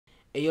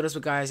Hey, yo, what's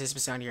up, guys?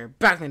 It's Sound here,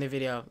 back in the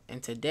video,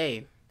 and today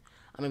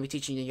I'm gonna be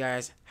teaching you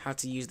guys how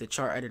to use the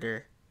chart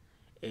editor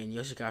in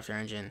Yoshi Crafter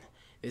Engine.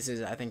 This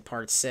is, I think,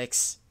 part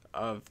 6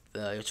 of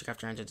the Yoshi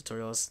Crafter Engine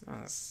tutorials.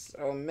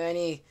 So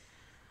many,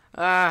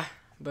 yeah,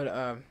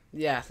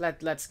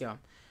 let's go.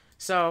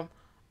 So,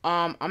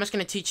 I'm just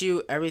gonna teach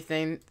you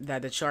everything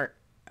that the chart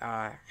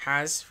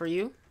has for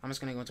you. I'm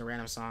just gonna go into a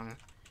random song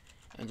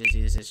and just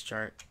use this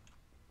chart.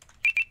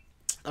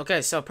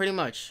 Okay, so pretty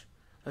much.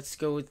 Let's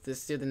go with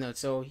this. Do the notes.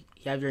 So you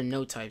have your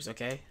note types.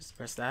 Okay, just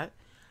press that.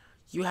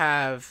 You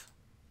have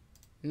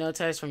note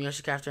types from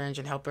Yoshi Crafter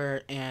Engine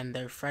Helper and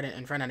their Friday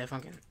and Friday Night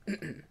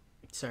Funkin'.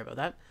 Sorry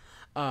about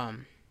that.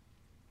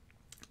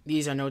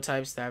 These are note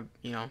types that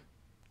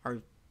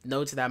are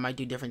notes that might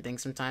do different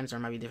things sometimes, or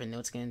might be different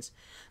note skins.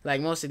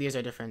 Like most of these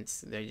are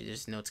different. They're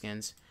just note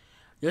skins.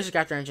 Yoshi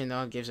Crafter Engine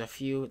though gives a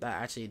few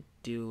that actually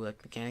do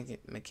like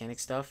mechanic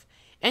stuff,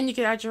 and you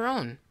can add your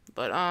own.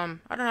 But I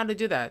don't know how to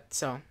do that.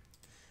 So.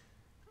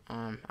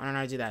 I don't know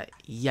how to do that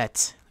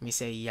yet. Let me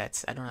say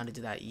yet. I don't know how to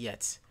do that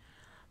yet.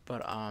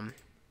 But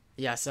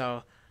yeah.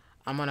 So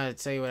I'm gonna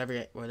tell you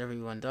what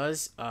everyone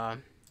does.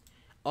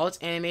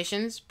 Alt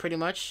animations, pretty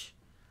much,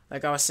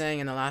 like I was saying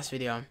in the last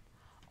video,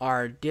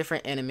 are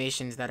different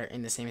animations that are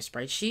in the same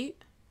sprite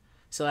sheet.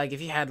 So like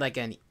if you had like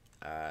an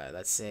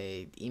let's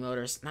say emote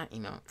or not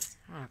emote.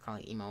 I don't want to call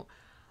it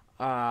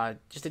emote.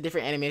 Just a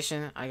different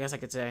animation, I guess I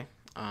could say.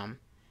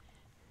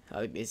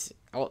 It's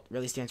alt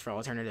really stands for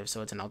alternative,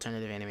 so it's an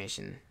alternative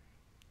animation.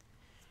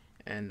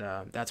 And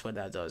that's what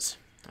that does.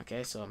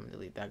 Okay, so I'm gonna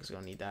delete that because we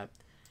don't need that.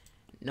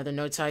 Another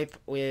note type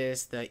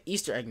is the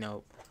Easter egg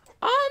note.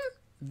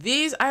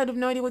 These I have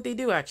no idea what they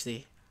do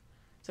actually.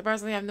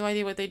 Surprisingly, I have no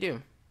idea what they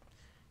do.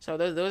 So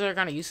those are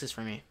kind of useless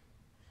for me.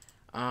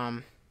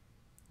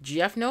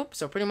 GF note.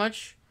 So pretty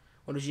much,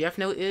 what a GF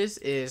note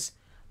is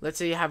let's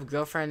say you have a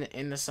girlfriend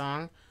in the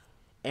song,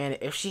 and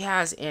if she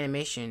has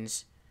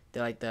animations,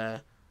 they're like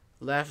the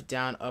left,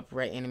 down, up,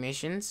 right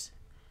animations,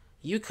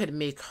 you could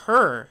make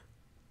her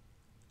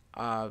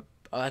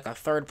like a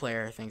third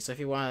player thing. So if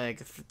you want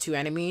like 2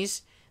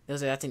 enemies,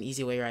 that's an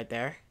easy way right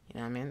there. You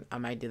know what I mean? I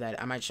might do that.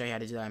 I might show you how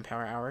to do that in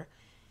Power Hour.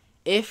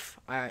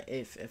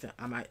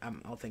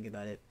 I'll think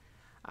about it.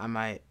 I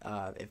might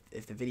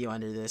if the video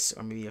under this,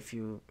 or maybe a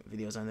few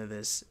videos under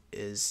this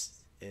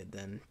is it,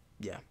 then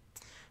yeah.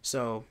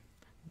 So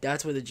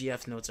that's what the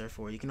GF notes are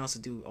for. You can also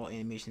do all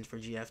animations for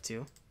GF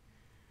too.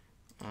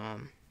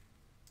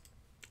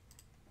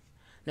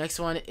 Next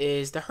one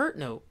is the hurt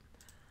note.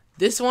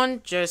 This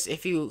one, just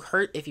if you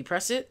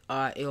press it,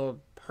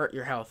 it'll hurt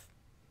your health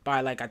by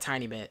like a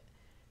tiny bit.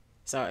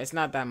 So it's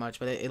not that much,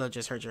 but it'll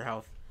just hurt your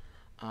health.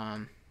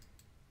 And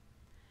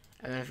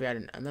then if we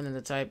add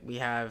another type, we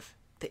have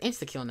the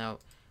insta kill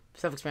note.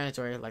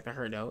 Self-explanatory, like the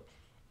hurt note.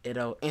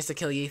 It'll insta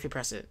kill you if you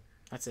press it.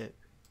 That's it.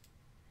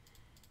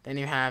 Then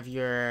you have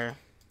your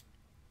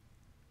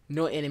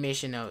no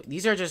animation note.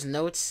 These are just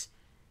notes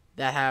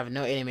that have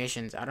no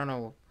animations. I don't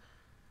know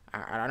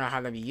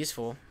how that'd be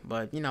useful,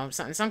 but in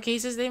some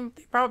cases they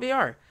probably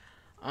are.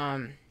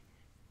 And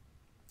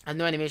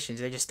no animations.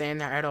 They just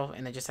stand there idle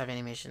and they just have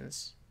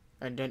animations,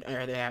 or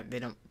they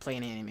don't play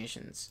any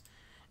animations.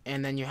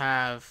 And then you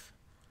have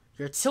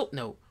your tilt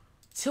note.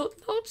 Tilt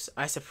notes,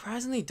 I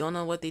surprisingly don't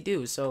know what they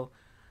do. So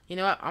you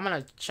know what? I'm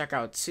gonna check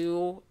out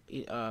 2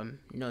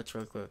 notes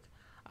real quick.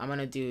 I'm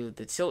gonna do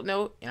the tilt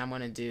note and I'm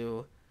gonna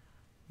do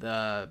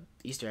the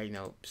Easter egg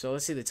note. So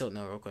let's see the tilt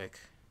note real quick.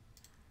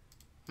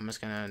 I'm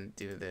just gonna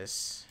do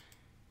this.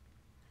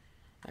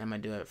 And I'm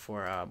gonna do it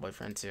for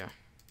boyfriend too.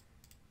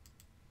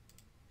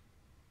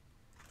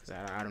 Cause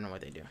I don't know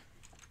what they do.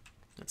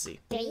 Let's see.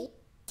 3,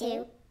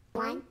 2,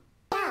 1,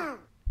 go!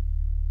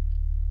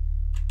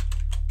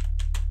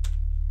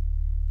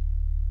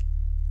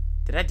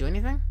 Did I do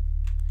anything?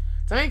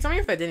 Tell me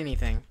if I did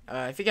anything.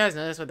 If you guys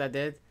noticed what that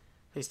did,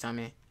 please tell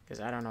me,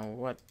 cause I don't know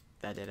what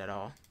that did at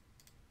all.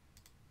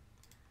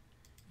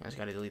 I just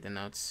gotta delete the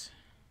notes.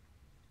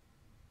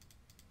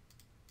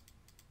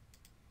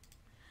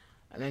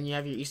 And then you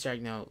have your Easter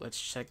egg note. Let's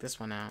check this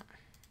one out.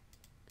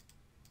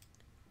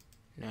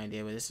 No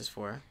idea what this is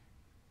for.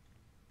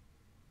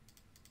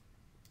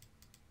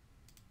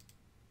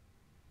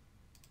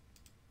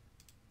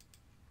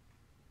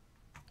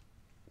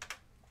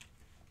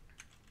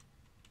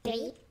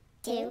 Three,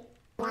 2,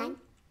 1,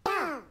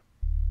 go!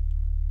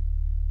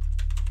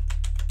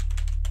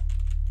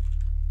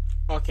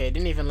 Okay, it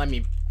didn't even let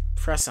me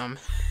press them.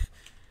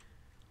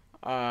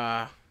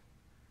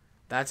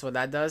 That's what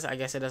that does. I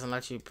guess it doesn't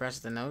let you press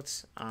the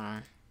notes.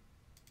 I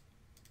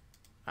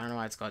don't know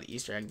why it's called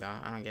Easter egg though.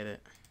 I don't get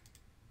it.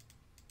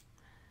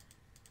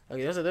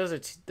 Okay,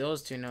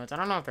 those two notes. I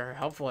don't know if they're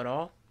helpful at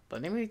all,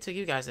 but maybe to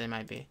you guys they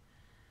might be.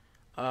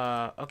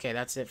 Okay,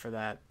 that's it for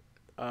that.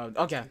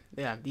 Okay,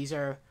 yeah, these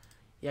are.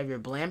 You have your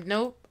blam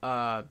note.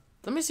 Let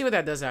me see what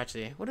that does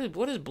actually. What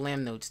does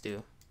blam notes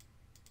do?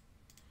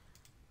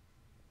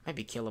 Might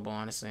be killable,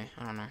 honestly.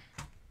 I don't know.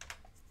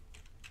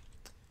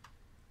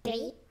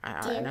 3,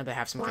 I know they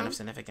have some kind of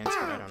significance,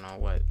 go! but I don't know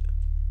what.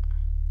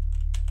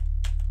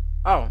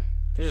 Oh,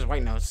 they're just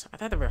white notes. I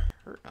thought they were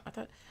hurt. I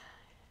thought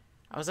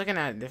I was looking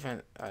at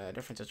different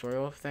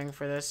tutorial thing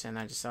for this, and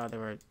I just saw there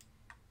were.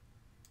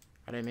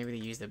 Maybe they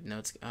use the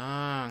notes.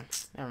 Oh,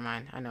 never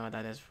mind. I know what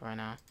that is for right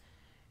now.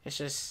 It's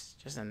just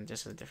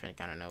a different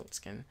kind of note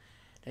skin.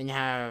 Then you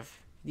have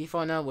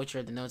default note, which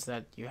are the notes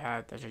that you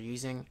have that you're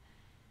using.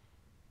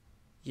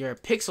 Your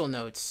pixel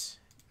notes.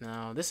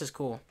 Now this is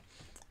cool.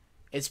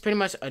 It's pretty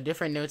much a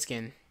different note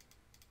skin,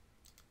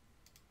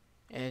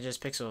 and it's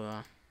just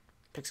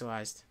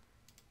pixelized.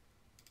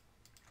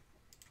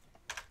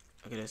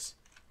 Look at this.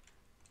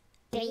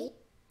 3,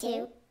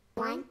 2,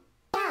 1,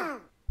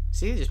 go!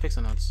 See, just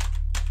pixel notes.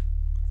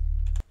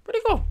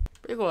 Pretty cool.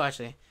 Pretty cool,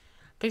 actually.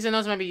 Pixel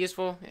notes might be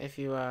useful if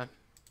you ever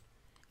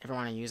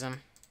want to use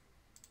them.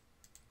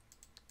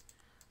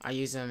 I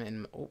use them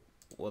in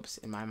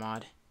in my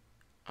mod,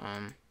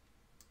 for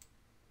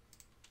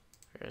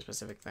a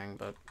specific thing.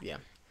 But yeah.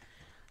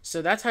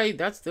 So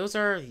those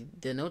are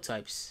the note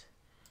types.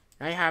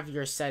 Now you have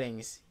your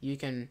settings. You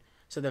can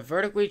the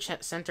vertically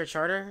center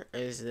charter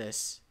is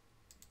this.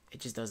 It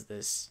just does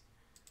this.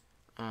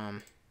 I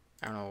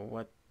don't know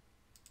what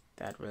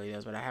that really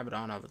does, but I have it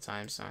on all the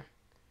time, so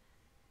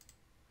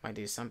might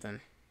do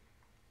something.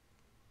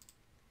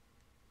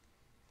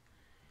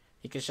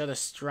 You can show the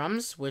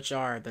strums, which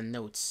are the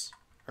notes,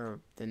 or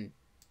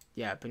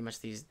yeah, pretty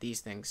much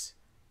these things.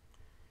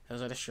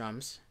 Those are the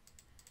strums.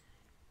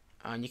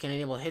 You can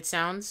enable hit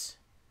sounds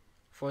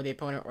for the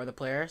opponent or the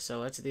player. So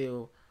let's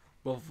do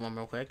both of them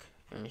real quick.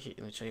 Let me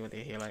show you what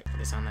they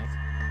sound like.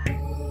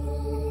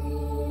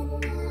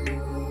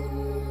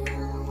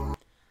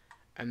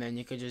 And then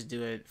you could just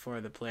do it for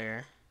the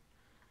player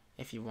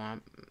if you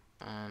want.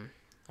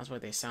 That's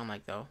what they sound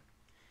like though.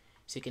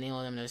 So you can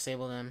enable them to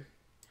disable them.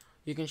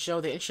 You can show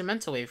the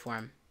instrumental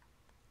waveform,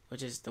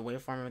 which is the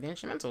waveform of the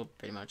instrumental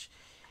pretty much.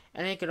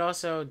 And then you could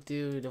also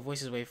do the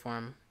voices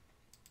waveform.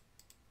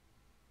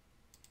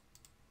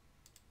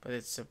 But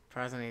it's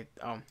surprisingly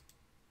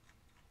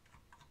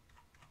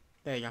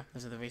there you go.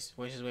 Those are the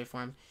voices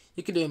waveform.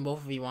 You can do them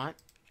both if you want.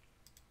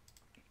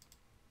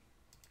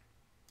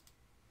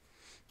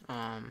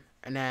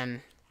 And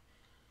then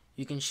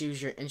you can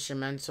choose your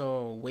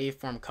instrumental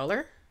waveform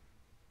color,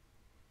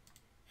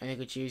 and you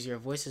can choose your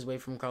voices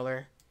waveform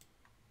color,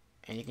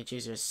 and you can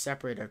choose your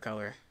separator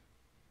color.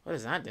 What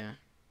does that do?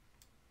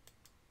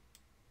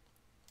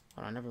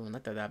 Hold on, I never even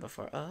looked at that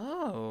before.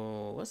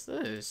 Oh, what's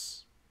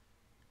this?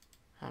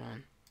 Hold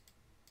on.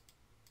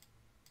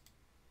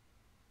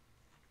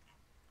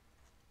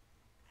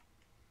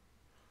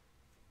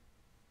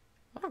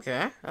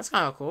 Okay, that's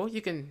kind of cool.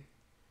 You can,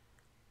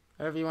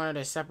 whatever you wanted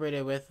to separate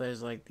it with,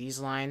 there's like these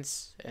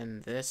lines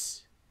and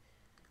this.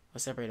 We'll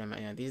separate them.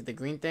 Yeah, the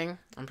green thing.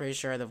 I'm pretty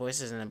sure the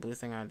voices and the blue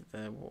thing are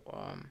the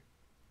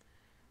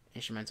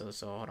instrumental.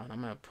 So hold on, I'm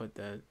gonna put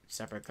the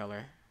separate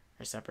color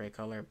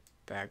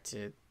back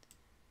to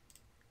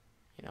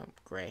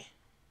gray.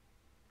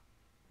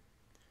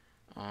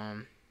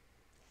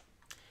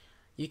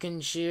 You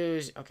can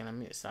choose. Okay, let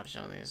me stop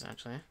showing these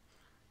actually.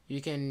 You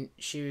can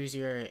choose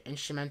your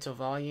instrumental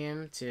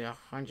volume to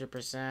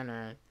 100%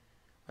 or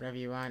whatever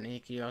you want, and you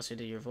can also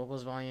do your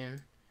vocals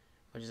volume,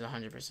 which is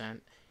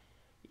 100%.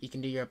 You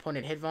can do your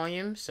opponent hit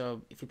volume,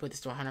 so if you put this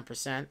to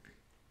 100%,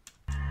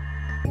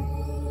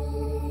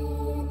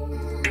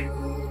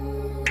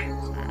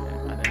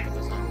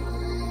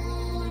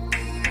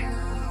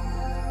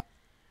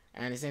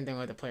 and the same thing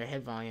with the player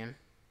hit volume.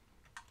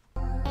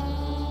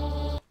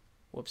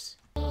 Whoops.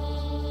 A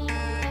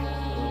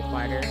little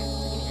quieter, so you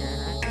can hear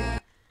it,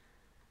 right?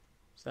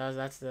 So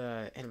that's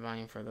the hit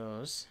volume for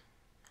those.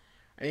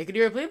 And you can do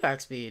your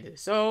playback speed.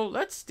 So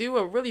let's do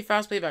a really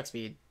fast playback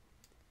speed.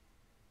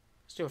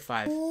 Let's do a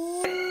 5.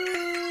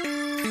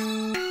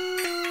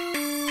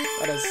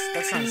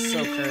 That sounds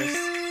so cursed.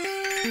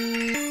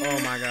 Oh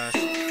my gosh.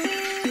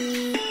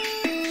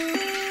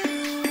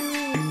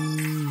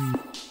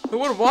 Who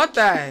would want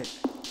that?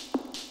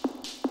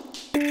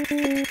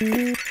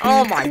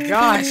 Oh my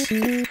gosh.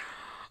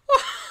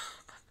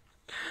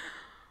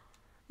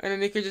 And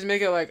then you could just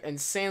make it like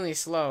insanely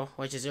slow,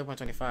 which is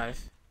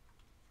 0.25.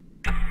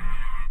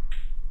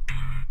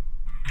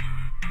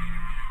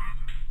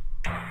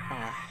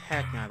 Oh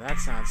heck no, that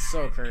sounds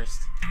so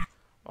cursed.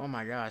 Oh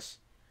my gosh.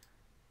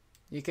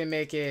 You can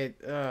make it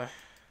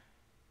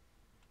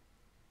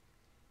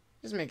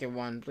just make it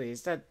 1,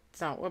 please. What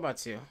about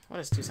 2? What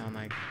does 2 sound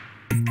like?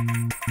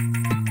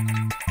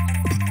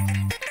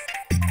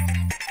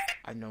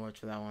 I have no words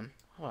for that one.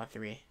 How about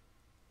 3?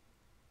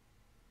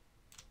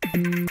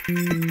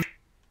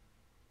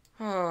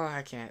 Oh,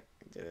 I can't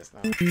do this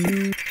now.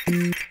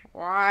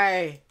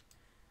 Why?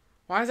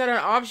 Why is that an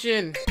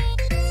option?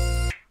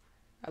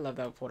 I love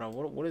that portal.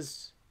 What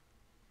is?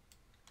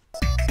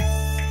 Oh,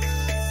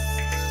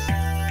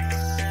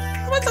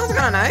 that sounds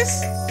kind of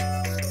nice.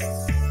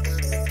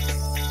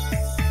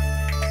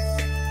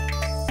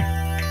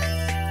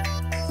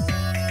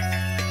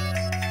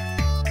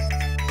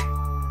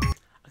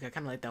 Okay, I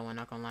kind of like that one.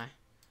 Not gonna lie.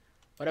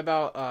 What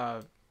about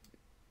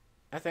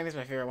I think this is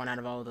my favorite one out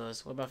of all of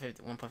those. What about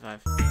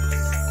 1.5?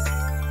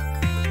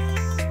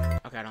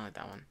 Okay, I don't like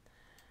that one.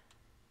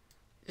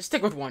 Just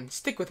stick with one.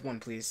 Stick with one,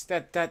 please.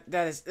 That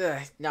is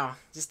no.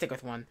 Just stick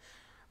with one.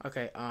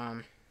 Okay.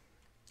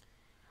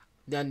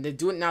 Then the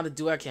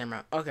duet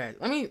camera. Okay.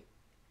 Let me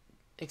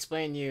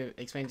explain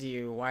to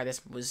you why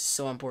this was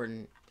so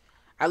important.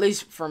 At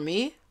least for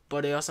me,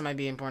 but it also might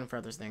be important for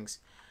other things.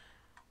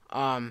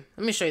 Let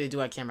me show you the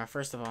duet camera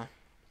first of all.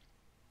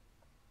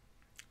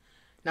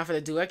 Now for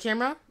the duet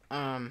camera,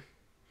 let me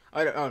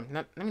hold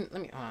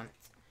on.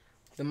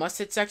 The must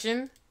hit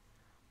section.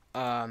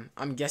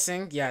 I'm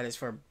guessing, yeah, it is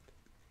for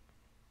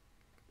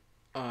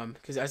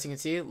because as you can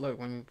see, look,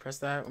 when we press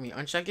that, when we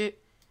uncheck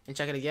it and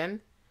check it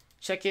again,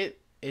 check it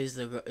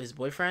is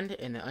boyfriend,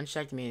 and the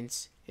unchecked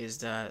means is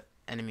the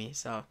enemy.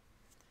 So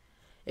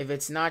if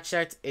it's not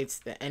checked, it's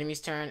the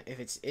enemy's turn. If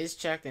it is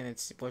checked, then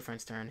it's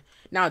boyfriend's turn.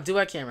 Now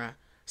duet camera.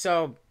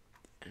 So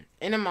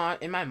in my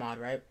mod,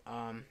 right?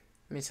 Let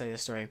me tell you the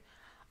story.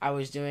 I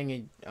was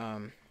doing a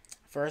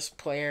first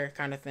player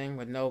kind of thing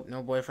with no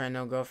boyfriend,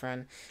 no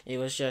girlfriend. It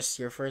was just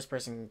your first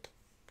person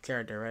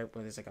character, right?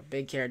 Where there's like a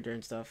big character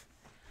and stuff.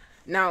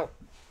 Now,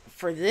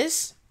 for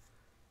this,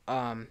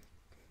 what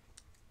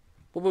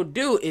we'll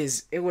do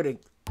is it would.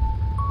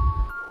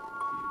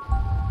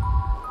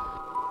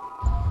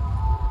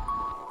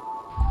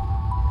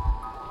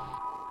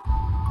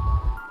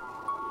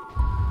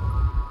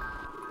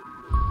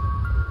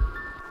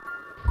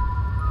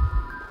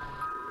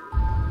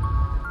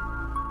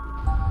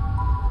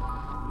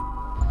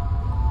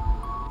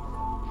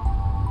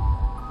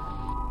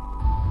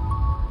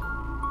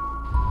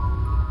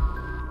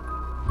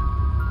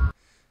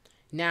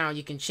 Now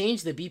you can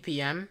change the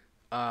BPM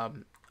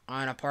on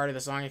a part of the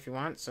song if you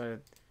want. So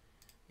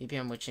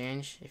BPM would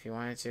change if you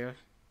wanted to,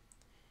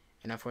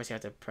 and of course you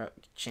have to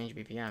change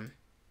BPM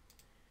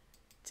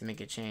to make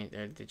it change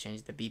or to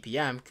change the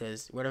BPM,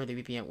 because whatever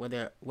the BPM,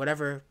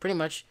 whatever pretty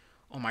much.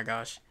 Oh my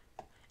gosh,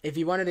 if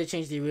you wanted to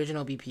change the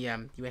original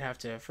BPM, you would have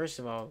to first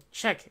of all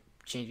check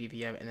change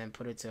BPM and then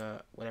put it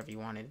to whatever you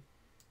wanted.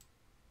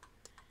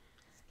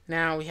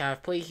 Now we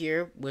have play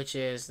here, which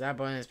is that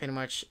button is pretty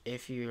much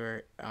if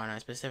you're on a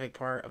specific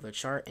part of the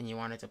chart and you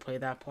wanted to play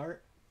that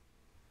part,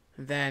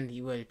 then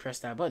you would press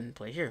that button,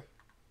 play here.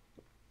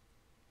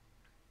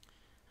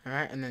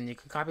 Alright, and then you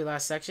can copy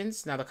last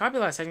sections. Now the copy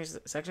last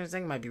sections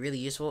thing might be really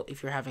useful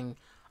if you're having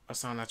a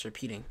song that's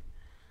repeating.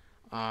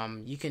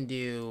 You can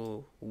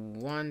do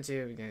 1,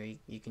 2,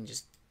 you can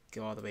just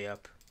go all the way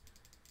up.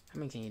 How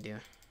many can you do?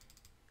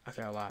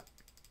 Okay, a lot.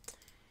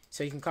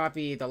 So you can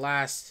copy the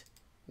last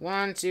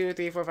 1, 2,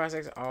 3, 4, 5,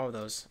 6, all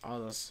those.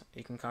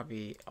 You can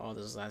copy all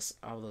those last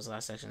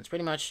sections.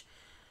 Pretty much,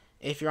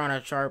 if you're on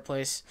a chart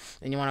place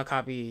and you want to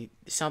copy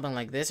something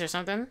like this or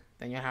something,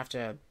 then you have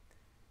to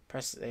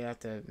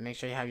make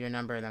sure you have your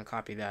number and then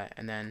copy that,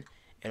 and then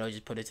it'll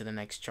just put it to the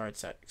next chart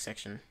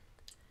section.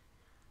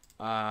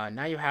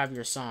 Now you have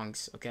your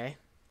songs, okay?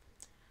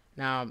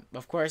 Now,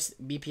 of course,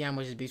 BPM,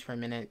 which is beats per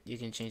minute, you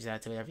can change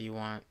that to whatever you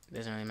want.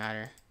 Doesn't really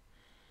matter.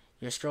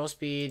 Your scroll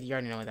speed, you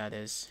already know what that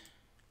is,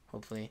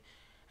 hopefully.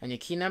 And your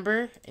key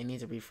number, it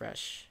needs a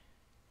refresh.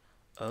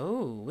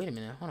 Oh, wait a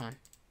minute, hold on.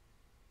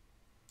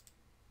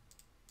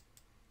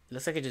 It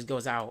looks like it just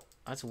goes out.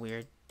 That's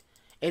weird.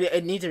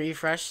 It needs a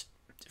refresh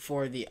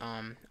for the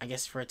I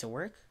guess for it to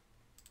work.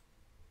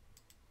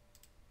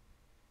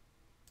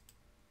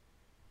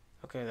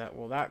 Okay,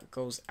 that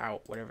goes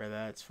out, whatever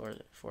that's for.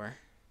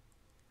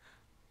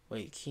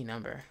 Wait, key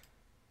number.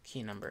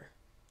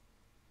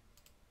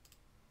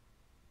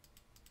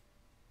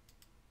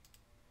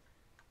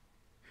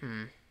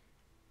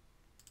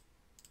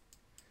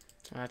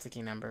 That's a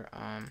key number.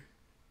 And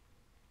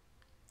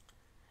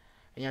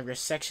you have your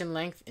section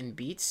length in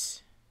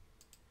beats.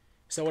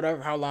 So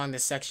whatever, how long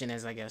this section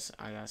is, I guess.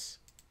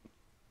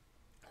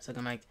 So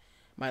I might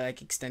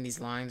like extend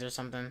these lines or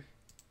something.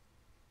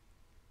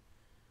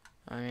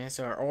 I mean,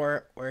 so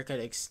or it could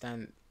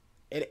extend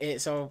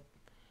it. So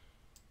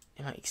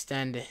it might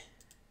extend.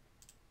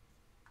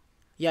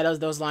 Yeah,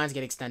 those lines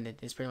get extended.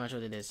 It's pretty much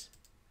what it is.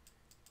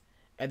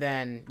 And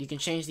then you can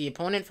change the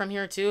opponent from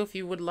here too if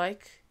you would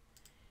like.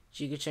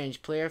 You could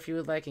change player if you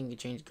would like, and you can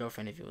change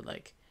girlfriend if you would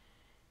like.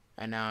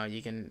 And now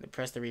you can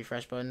press the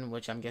refresh button,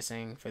 which I'm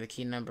guessing for the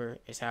key number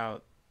is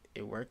how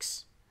it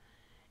works.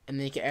 And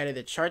then you can edit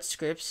the chart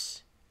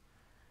scripts.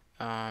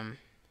 Chart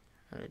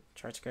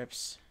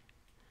scripts,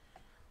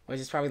 which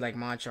is probably like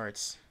mod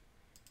charts.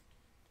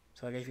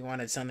 So like if you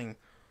wanted something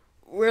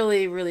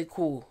really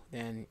cool,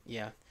 then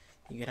yeah,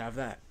 you could have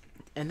that.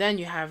 And then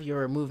you have your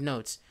remove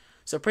notes.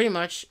 So pretty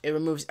much it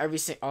removes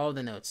all of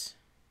the notes.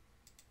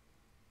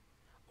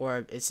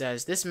 Or it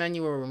says this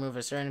menu will remove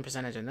a certain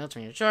percentage of notes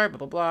from your chart, blah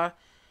blah blah.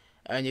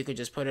 And you could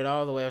just put it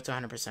all the way up to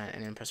 100%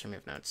 and then press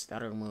remove notes.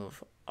 That'll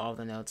remove all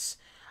the notes.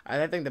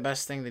 I think the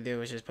best thing to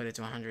do is just put it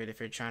to 100 if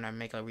you're trying to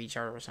make a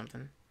rechart or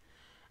something.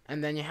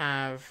 And then you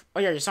have, oh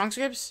yeah, your song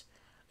scripts.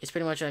 It's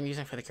pretty much what I'm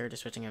using for the character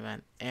switching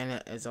event.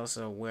 And it's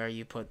also where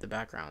you put the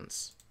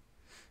backgrounds.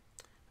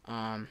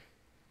 What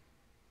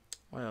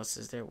else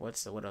is there?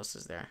 What else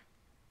is there?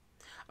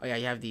 Oh yeah,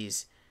 you have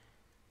these.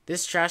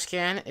 This trash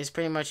can is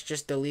pretty much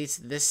just deletes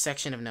this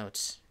section of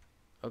notes.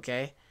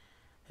 Okay?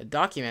 the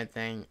document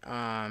thing,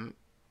 I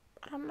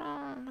don't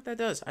know what that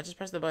does. I just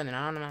press the button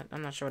and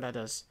I'm not sure what that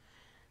does.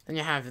 Then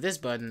you have this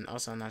button,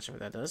 also I'm not sure what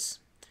that does.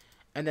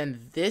 And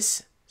then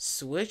this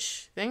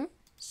switch thing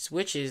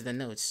switches the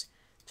notes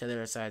to the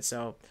other side.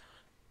 So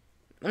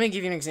let me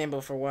give you an example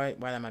for why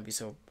that might be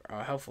so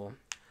helpful.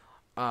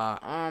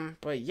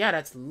 But yeah,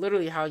 that's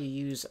literally how you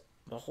use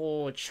the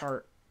whole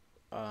chart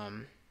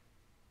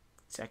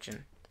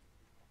section.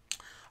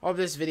 Hope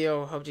this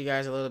video helped you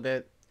guys a little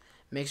bit.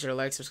 Make sure to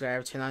like,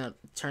 subscribe,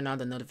 turn on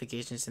the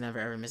notifications to never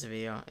ever miss a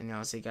video. And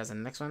I'll see you guys in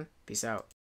the next one. Peace out.